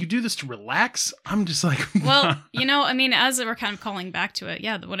like, you do this to relax? I'm just like... Well, I mean, as we're kind of calling back to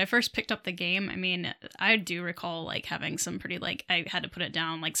it, when I first picked up the game, I mean, I do recall like having some pretty like, I had to put it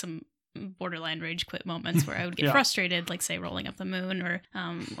down, like some borderline rage quit moments where I would get frustrated, like say rolling up the moon, or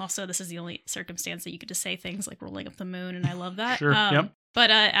also this is the only circumstance that you could just say things like rolling up the moon, and I love that. Sure,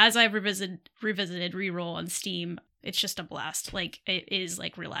 But as I've revisited Reroll on Steam, it's just a blast. Like, it is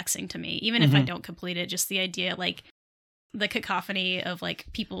like relaxing to me, even if I don't complete it. Just the idea, like the cacophony of like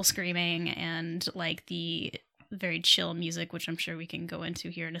people screaming and like the very chill music, which I'm sure we can go into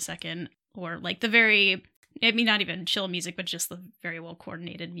here in a second, or like the very, I mean, not even chill music, but just the very well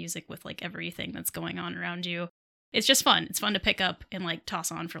coordinated music with like everything that's going on around you. It's just fun. It's fun to pick up and like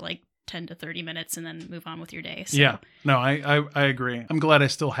toss on for like 10 to 30 minutes and then move on with your day. So. Yeah, no, I agree. I'm glad I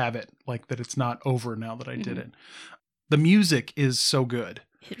still have it, like that it's not over now that I did it. The music is so good.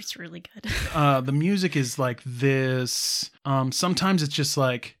 It's really good. The music is like this. Sometimes it's just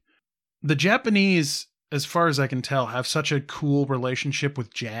like the Japanese, as far as I can tell, have such a cool relationship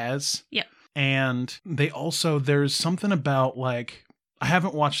with jazz. Yeah. And they also, there's something about like, I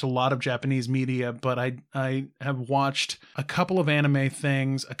haven't watched a lot of Japanese media, but I have watched a couple of anime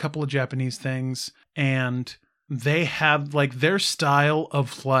things, a couple of Japanese things, and they have like their style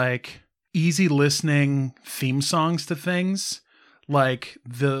of like easy listening theme songs to things. like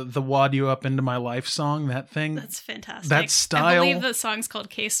the wad you up into my life song, that thing. That's fantastic. That style. I believe the song's called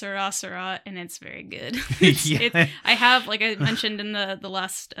Que Sera Sera, and it's very good. Yeah. I have, like I mentioned in the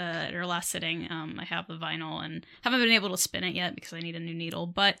last sitting, I have the vinyl and haven't been able to spin it yet because I need a new needle,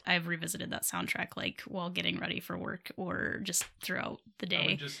 but I've revisited that soundtrack like while getting ready for work or just throughout the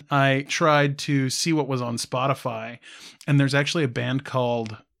day. I tried to see what was on Spotify, and there's actually a band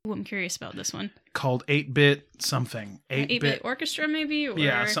called Ooh, I'm curious about this one. 8-bit something. 8-bit Orchestra, maybe? Or...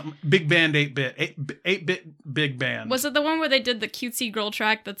 Yeah, something. Big band, 8-bit. 8-bit big band. Was it the one where they did the cutesy girl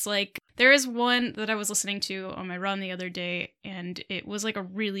track that's like... There is one that I was listening to on my run the other day, and it was like a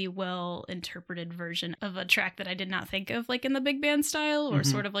really well-interpreted version of a track that I did not think of, like in the big band style, or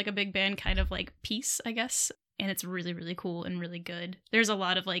sort of like a big band kind of like piece, I guess. And it's really, really cool and really good. There's a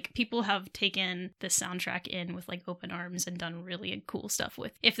lot of like people have taken this soundtrack in with like open arms and done really cool stuff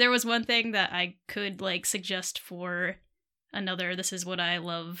with. If there was one thing that I could like suggest for another, this is what I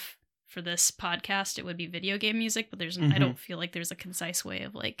love for this podcast, it would be video game music. But there's, I don't feel like there's a concise way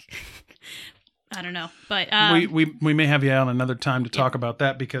of like, I don't know. But we may have you on another time to talk about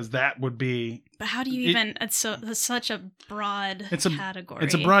that, because that would be. But how do you even? It's such a broad category.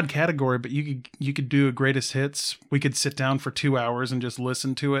 It's a broad category, but you could do a greatest hits. We could sit down for 2 hours and just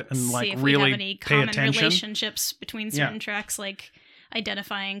listen to it and see like if really we have any pay common attention. Relationships between certain tracks, like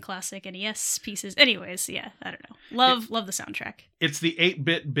identifying classic NES pieces. Anyways, yeah, I don't know. Love the soundtrack. It's the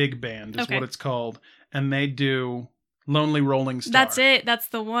 8-bit big band is what it's called, and they do Lonely Rolling Star. That's it. That's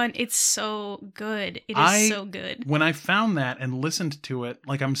the one. It's so good. It is so good. When I found that and listened to it,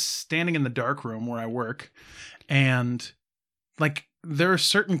 like I'm standing in the dark room where I work, and like there are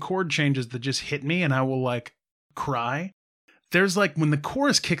certain chord changes that just hit me and I will like cry. There's like when the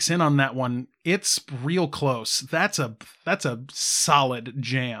chorus kicks in on that one, it's real close. That's a solid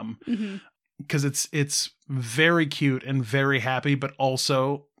jam. Because it's very cute and very happy, but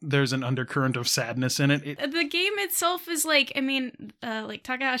also there's an undercurrent of sadness in it. The game itself is like, I mean, like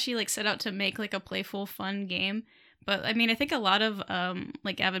Takahashi like set out to make like a playful, fun game. But I mean, I think a lot of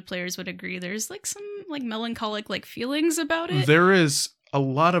like avid players would agree. There's like some like melancholic like feelings about it. There is a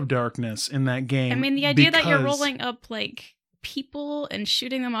lot of darkness in that game. I mean, the idea that you're rolling up like people and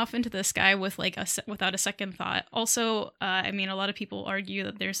shooting them off into the sky with like without a second thought. Also, I mean, a lot of people argue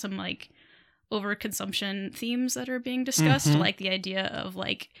that there's some like overconsumption themes that are being discussed, like the idea of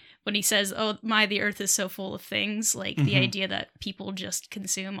like when he says, oh my, the earth is so full of things, like the idea that people just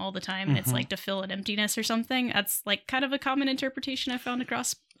consume all the time and it's like to fill an emptiness or something. That's like kind of a common interpretation I found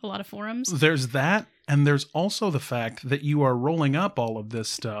across a lot of forums. There's that, and there's also the fact that you are rolling up all of this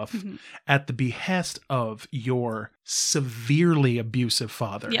stuff at the behest of your severely abusive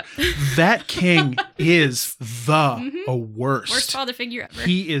father. Yep. That king is the worst father figure ever.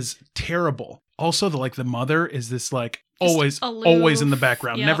 He is terrible. Also, the mother is this like Just always in the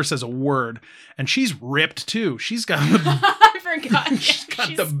background, Yep. never says a word, and she's ripped too. She's got I forgot. she's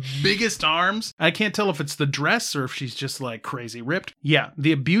got the biggest arms. I can't tell if it's the dress or if she's just like crazy ripped. Yeah,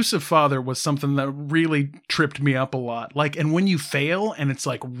 the abusive father was something that really tripped me up a lot. Like, and when you fail and it's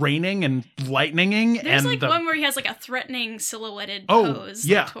like raining and lightninging, There's and like one where he has like a threatening silhouetted oh pose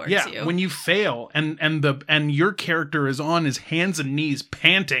yeah, towards yeah. you. When you fail and your character is on his hands and knees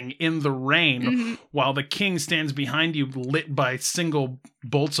panting in the rain while the king stands behind you lit by single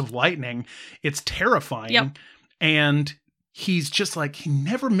bolts of lightning, it's terrifying. Yep. And he's just like, he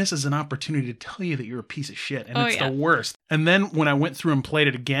never misses an opportunity to tell you that you're a piece of shit, and it's the worst. And then when I went through and played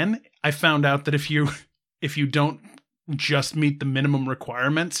it again, I found out that if you don't just meet the minimum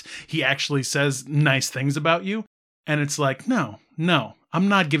requirements, he actually says nice things about you. And it's like, no, I'm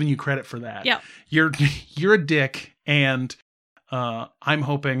not giving you credit for that. Yep. You're a dick, and I'm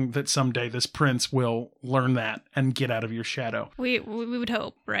hoping that someday this prince will learn that and get out of your shadow. We would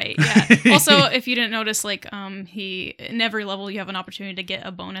hope, right? Yeah. Also, if you didn't notice, like he in every level you have an opportunity to get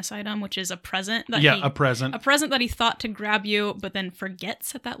a bonus item, which is a present. A present. A present that he thought to grab you, but then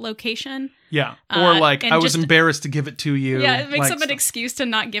forgets at that location. Yeah. Or like, and I was just- embarrassed to give it to you. Yeah, it makes like, up an excuse to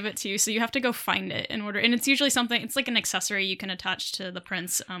not give it to you, so you have to go find it in order. And it's usually something. It's like an accessory you can attach to the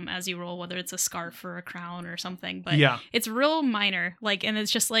prince as you roll, whether it's a scarf or a crown or something. But it's real minor, like, and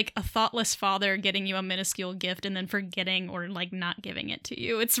it's just like a thoughtless father getting you a minuscule gift and then forgetting or like not giving it to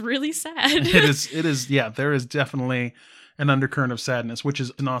you. It's really sad. It is. Yeah, there is definitely an undercurrent of sadness, which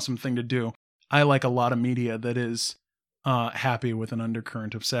is an awesome thing to do. I like a lot of media that is happy with an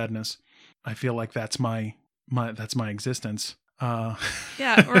undercurrent of sadness. I feel like that's my existence.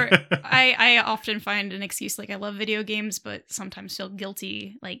 Yeah, or I often find an excuse, like I love video games, but sometimes feel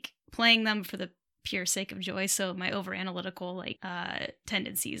guilty like playing them for the pure sake of joy. So my over analytical like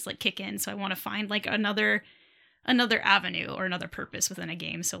tendencies like kick in. So I want to find like another another avenue or another purpose within a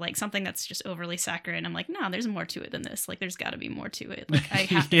game. So like something that's just overly saccharine, I'm like, no, there's more to it than this. Like there's got to be more to it. Like I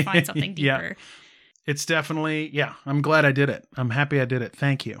have to find something deeper. It's definitely, I'm glad I did it. I'm happy I did it.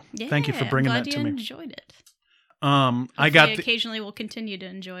 Thank you. Thank you for bringing that to me. I'm glad you enjoyed it. I occasionally will continue to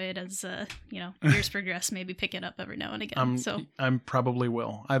enjoy it as years progress. Maybe pick it up every now and again. I probably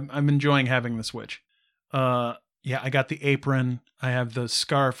will. I'm enjoying having the Switch. I got the apron. I have the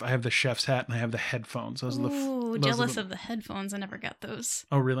scarf. I have the chef's hat, and I have the headphones. Those jealous of the headphones. I never got those.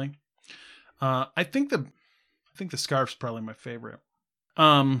 Oh, really? I think the scarf's probably my favorite.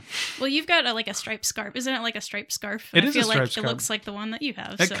 Well, you've got a striped scarf. Isn't it like a striped scarf? It is a striped scarf. It looks like the one that you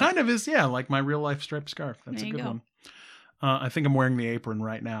have. It kind of is, like my real life striped scarf. That's a good one. I think I'm wearing the apron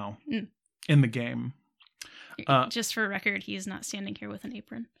right now in the game. Just for record, he's not standing here with an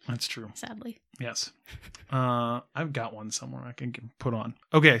apron. That's true. Sadly. Yes. I've got one somewhere I can put on.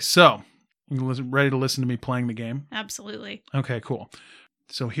 Okay, so you ready to listen to me playing the game? Absolutely. Okay, cool.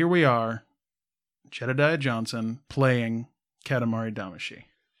 So here we are, Jedediah Johnson playing Katamari Damacy.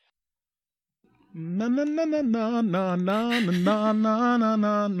 Na na na na na na na na na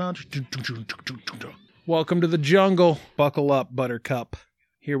na na. Welcome to the jungle. Buckle up, Buttercup.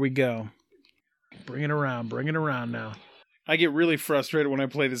 Here we go. Bring it around now. I get really frustrated when I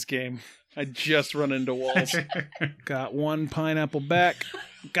play this game. I just run into walls. Got one pineapple back.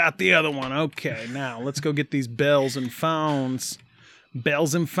 Got the other one. Okay, now let's go get these bells and phones.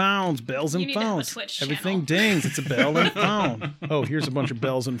 Bells and phones. Everything dings. It's a bell and phone. Oh, here's a bunch of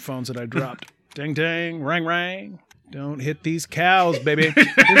bells and phones that I dropped. Ding, ding, rang, rang. Don't hit these cows, baby.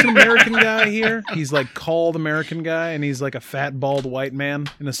 There's an American guy here. He's like called American guy, and he's like a fat, bald white man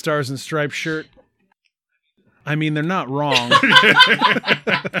in a Stars and Stripes shirt. I mean, they're not wrong.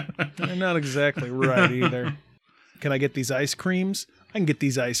 They're not exactly right either. Can I get these ice creams? I can get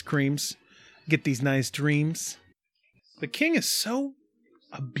these ice creams. Get these nice dreams. The king is so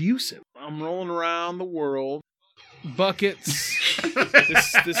abusive. I'm rolling around the world. Buckets.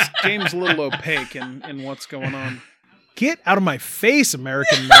 This game's a little opaque in what's going on. Get out of my face,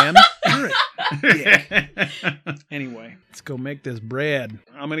 American man. You're a dick. Anyway, let's go make this bread.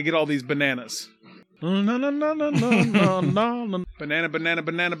 I'm going to get all these bananas. Banana.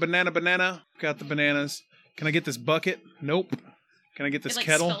 Got the bananas. Can I get this bucket? Nope. Can I get this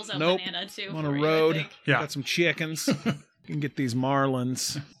kettle? Nope. I'm on a road. Got some chickens. Can get these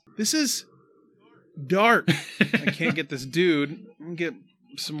marlins. This is dark. I can't get this dude. I'm gonna get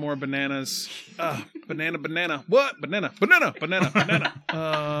some more bananas. Banana. What? Banana. Can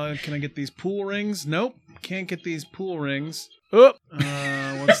I get these pool rings? Nope. Can't get these pool rings. Oh.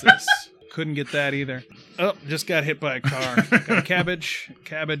 What's this? Couldn't get that either. Oh, just got hit by a car. Got a cabbage.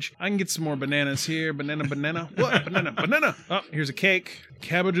 I can get some more bananas here. Banana. What? Banana. Oh, here's a cake.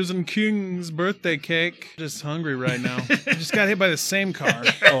 Cabbages and King's birthday cake. Just hungry right now. I just got hit by the same car.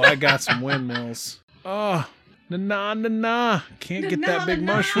 Oh, I got some windmills. Oh, na. Can't get that big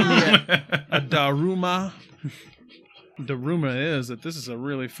mushroom yet. A Daruma. The rumor is that this is a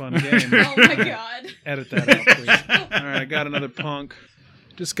really fun game. Oh my god. Edit that out, please. All right, I got another punk.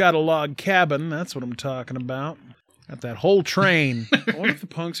 Just got a log cabin. That's what I'm talking about. Got that whole train. I wonder if the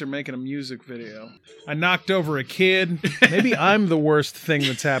punks are making a music video. I knocked over a kid. Maybe I'm the worst thing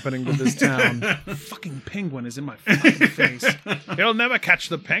that's happening to this town. Fucking penguin is in my fucking face. He'll never catch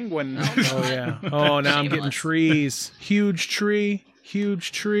the penguin. Oh yeah. Oh, now I'm getting trees. Huge tree.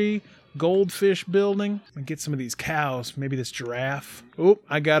 Goldfish building. I get some of these cows. Maybe this giraffe. Oh,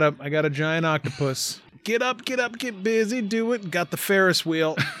 I got a giant octopus. Get up, get busy, do it. Got the Ferris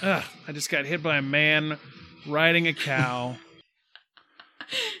wheel. Ugh, I just got hit by a man riding a cow.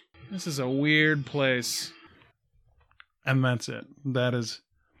 This is a weird place. And that's it. That is...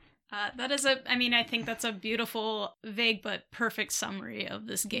 I think that's a beautiful, vague, but perfect summary of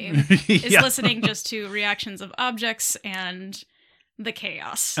this game. Is listening just to reactions of objects and the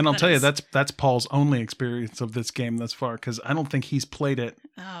chaos. And I'll tell you, that's Paul's only experience of this game thus far, because I don't think he's played it.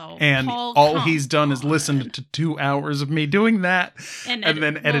 Oh, and Paul, all he's done is listened to 2 hours of me doing that and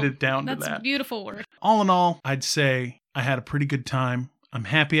then edit it down to that. That's beautiful work. All in all, I'd say I had a pretty good time. I'm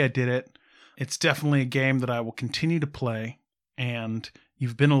happy I did it. It's definitely a game that I will continue to play, and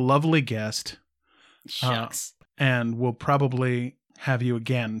you've been a lovely guest. Shucks. And we'll probably have you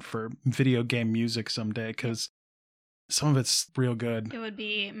again for video game music someday, because some of it's real good. It would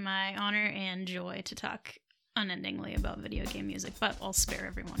be my honor and joy to talk unendingly about video game music, but I'll spare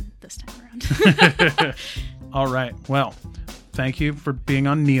everyone this time around. All right. Well, thank you for being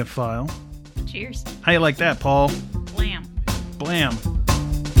on Neophile. Cheers. How you like that, Paul? Blam.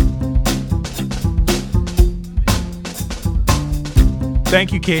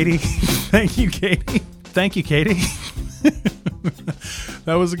 Thank you, Katie. Thank you, Katie.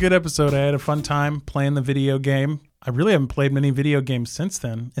 That was a good episode. I had a fun time playing the video game. I really haven't played many video games since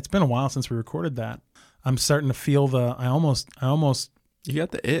then. It's been a while since we recorded that. I'm starting to feel I almost You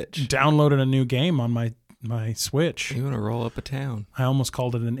got the itch. downloaded a new game on my Switch. You want to roll up a town. I almost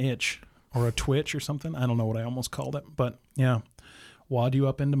called it an itch or a twitch or something. I don't know what I almost called it, but yeah. Wad you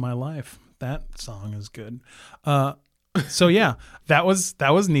up into my life. That song is good. So yeah, that was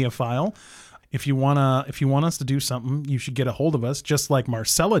Neophile. If you want us to do something, you should get a hold of us, just like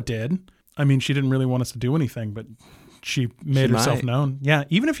Marcella did. I mean, she didn't really want us to do anything, but she made herself known. Yeah,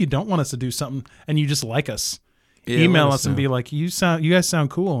 even if you don't want us to do something and you just like us, email us and be like, you guys sound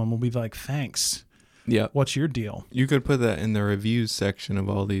cool, and we'll be like, thanks. Yeah. What's your deal? You could put that in the reviews section of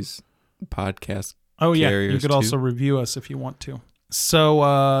all these podcast Oh yeah, carriers you could also review us if you want to.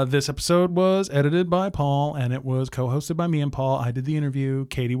 So this episode was edited by Paul, and it was co-hosted by me and Paul. I did the interview.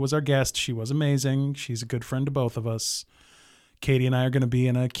 Katie was our guest. She was amazing. She's a good friend to both of us. Katie and I are going to be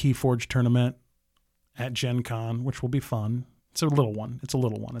in a Keyforge tournament at Gen Con, which will be fun. It's a little one. It's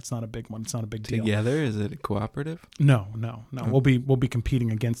not a big one. It's not a big deal. Together? Is it a cooperative? No. We'll be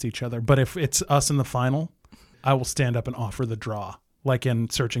competing against each other. But if it's us in the final, I will stand up and offer the draw, like in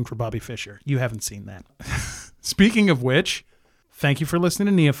Searching for Bobby Fischer. You haven't seen that. Speaking of which, thank you for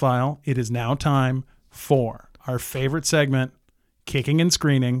listening to Neophile. It is now time for our favorite segment, Kicking and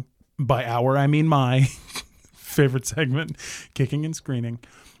Screening. By our, I mean my favorite segment, Kicking and Screening,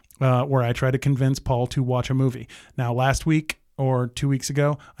 where I try to convince Paul to watch a movie. Now, last week or 2 weeks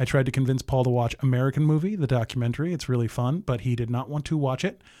ago, I tried to convince Paul to watch American Movie, the documentary. It's really fun, but he did not want to watch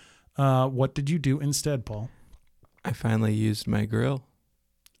it. What did you do instead, Paul? I finally used my grill.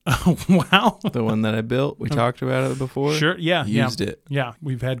 Oh, wow. The one that I built. We talked about it before. Sure, yeah. Used it. Yeah,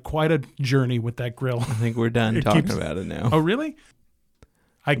 we've had quite a journey with that grill. I think we're done talking about it now. Oh, really?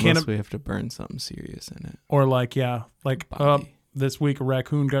 I can't. Unless we have to burn something serious in it. Or this week a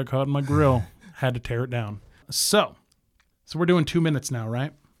raccoon got caught in my grill. Had to tear it down. So we're doing 2 minutes now,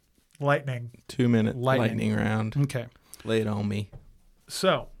 right? Lightning. 2 minute lightning round. Okay. Lay it on me.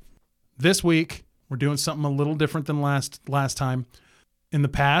 So this week we're doing something a little different than last time. In the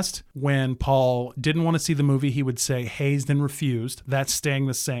past, when Paul didn't want to see the movie, he would say hazed and refused. That's staying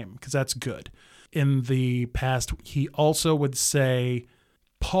the same because that's good. In the past, he also would say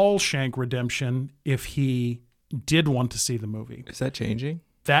Paul Shank redemption if he did want to see the movie. Is that changing?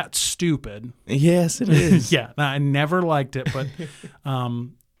 That's stupid. Yes, it is. Yeah, I never liked it, but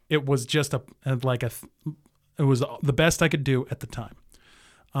it was just it was the best I could do at the time.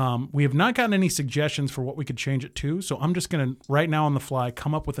 We have not gotten any suggestions for what we could change it to, so I'm just going to, right now on the fly,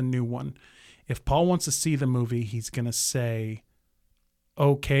 come up with a new one. If Paul wants to see the movie, he's going to say,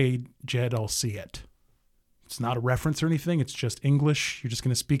 okay, Jed, I'll see it. It's not a reference or anything. It's just English. You're just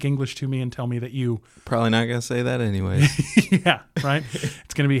going to speak English to me and tell me that you... Probably not going to say that anyway. Yeah, right?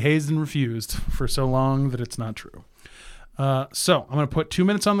 It's going to be hazed and refused for so long that it's not true. So I'm going to put 2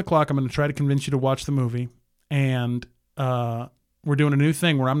 minutes on the clock. I'm going to try to convince you to watch the movie. And... we're doing a new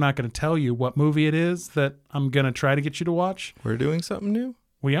thing where I'm not going to tell you what movie it is that I'm going to try to get you to watch. We're doing something new?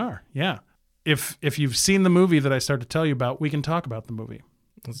 We are, yeah. If you've seen the movie that I start to tell you about, we can talk about the movie.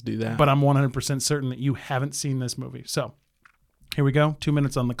 Let's do that. But I'm 100% certain that you haven't seen this movie. So here we go. 2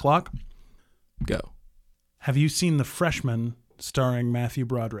 minutes on the clock. Go. Have you seen The Freshman starring Matthew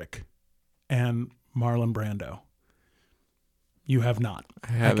Broderick and Marlon Brando? You have not.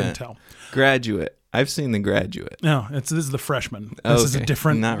 I haven't. I can tell. Graduate. I've seen The Graduate. No, this is The Freshman. This is a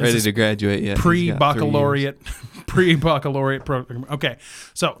different... Not ready to graduate yet. Pre-baccalaureate program. Okay,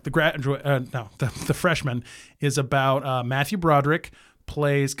 so The Freshman is about Matthew Broderick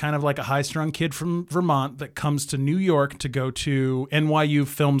plays kind of like a high-strung kid from Vermont that comes to New York to go to NYU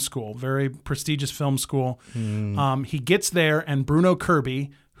Film School, very prestigious film school. He gets there, and Bruno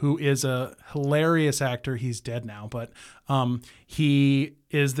Kirby, who is a hilarious actor. He's dead now, but he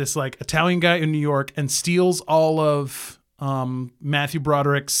is this like Italian guy in New York and steals all of Matthew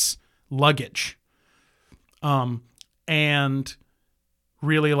Broderick's luggage, and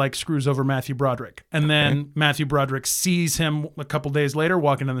really like screws over Matthew Broderick. And then Matthew Broderick sees him a couple days later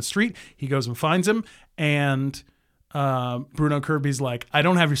walking down the street. He goes and finds him, and Bruno Kirby's like, "I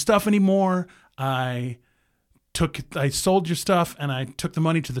don't have your stuff anymore. I sold your stuff and I took the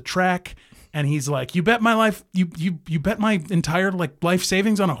money to the track." And he's like, "You bet my life, you bet my entire like life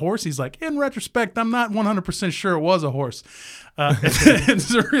savings on a horse?" He's like, "In retrospect, I'm not 100% sure it was a horse."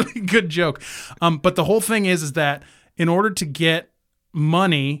 It's a really good joke. But the whole thing is that in order to get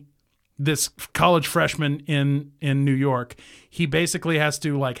money, this college freshman in New York, he basically has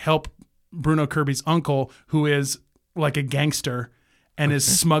to like help Bruno Kirby's uncle, who is like a gangster, and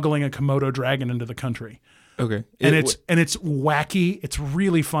is smuggling a Komodo dragon into the country. Okay. And it's wacky. It's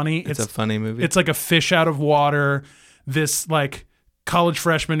really funny. It's a funny movie. It's like a fish out of water. This like college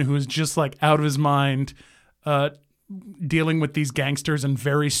freshman who is just like out of his mind, dealing with these gangsters and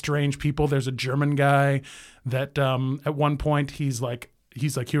very strange people. There's a German guy that at one point he's like,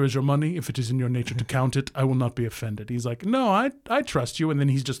 here is your money. If it is in your nature to count it, I will not be offended. He's like, no, I trust you. And then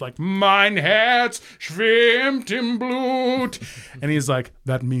he's just like, mein Herz schwimmt im Blut. And he's like,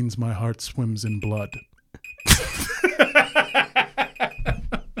 that means my heart swims in blood.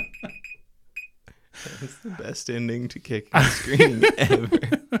 That's the best ending to Kick and Scream ever.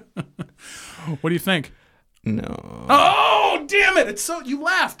 What do you think? No. Oh, damn it. It's so, you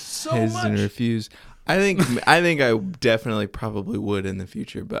laughed so Hesitant much. to refuse. I think I definitely probably would in the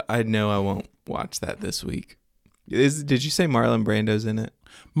future, but I know I won't watch that this week. Did you say Marlon Brando's in it?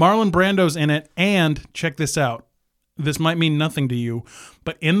 Marlon Brando's in it, and check this out. This might mean nothing to you,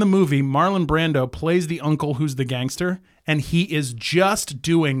 but in the movie, Marlon Brando plays the uncle who's the gangster, and he is just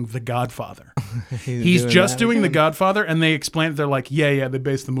doing The Godfather. He's just doing The Godfather, and they explain it. They're like, yeah, they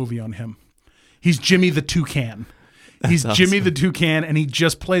based the movie on him. He's Jimmy the Toucan. He's awesome. Jimmy the Toucan, and he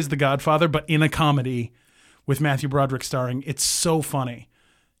just plays The Godfather, but in a comedy with Matthew Broderick starring. It's so funny.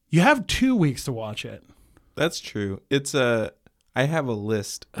 You have 2 weeks to watch it. That's true. I have a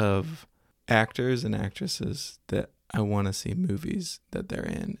list of actors and actresses that I want to see movies that they're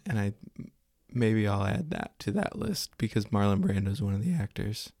in, and maybe I'll add that to that list because Marlon Brando is one of the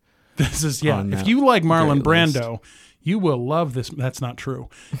actors. If you like Marlon Brando, you will love this. That's not true.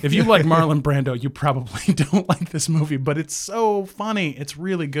 If you like Marlon Brando, you probably don't like this movie, but it's so funny. It's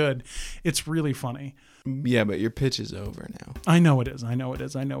really good. It's really funny. Yeah, but your pitch is over now. I know it is.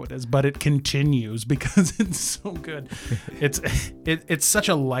 But it continues because it's so good. It's such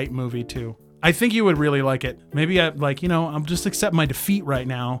a light movie too. I think you would really like it. Maybe I'm just accept my defeat right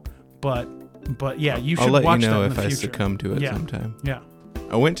now, but yeah, you should watch that in the future. I'll let you know if I succumb to it sometime. Yeah.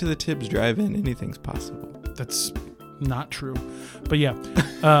 I went to the Tibbs Drive-In. Anything's possible. That's not true. But yeah,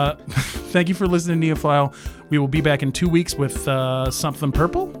 thank you for listening to Neophile. We will be back in 2 weeks with Something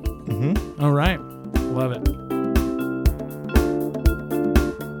Purple. Mm-hmm. All right. Love it.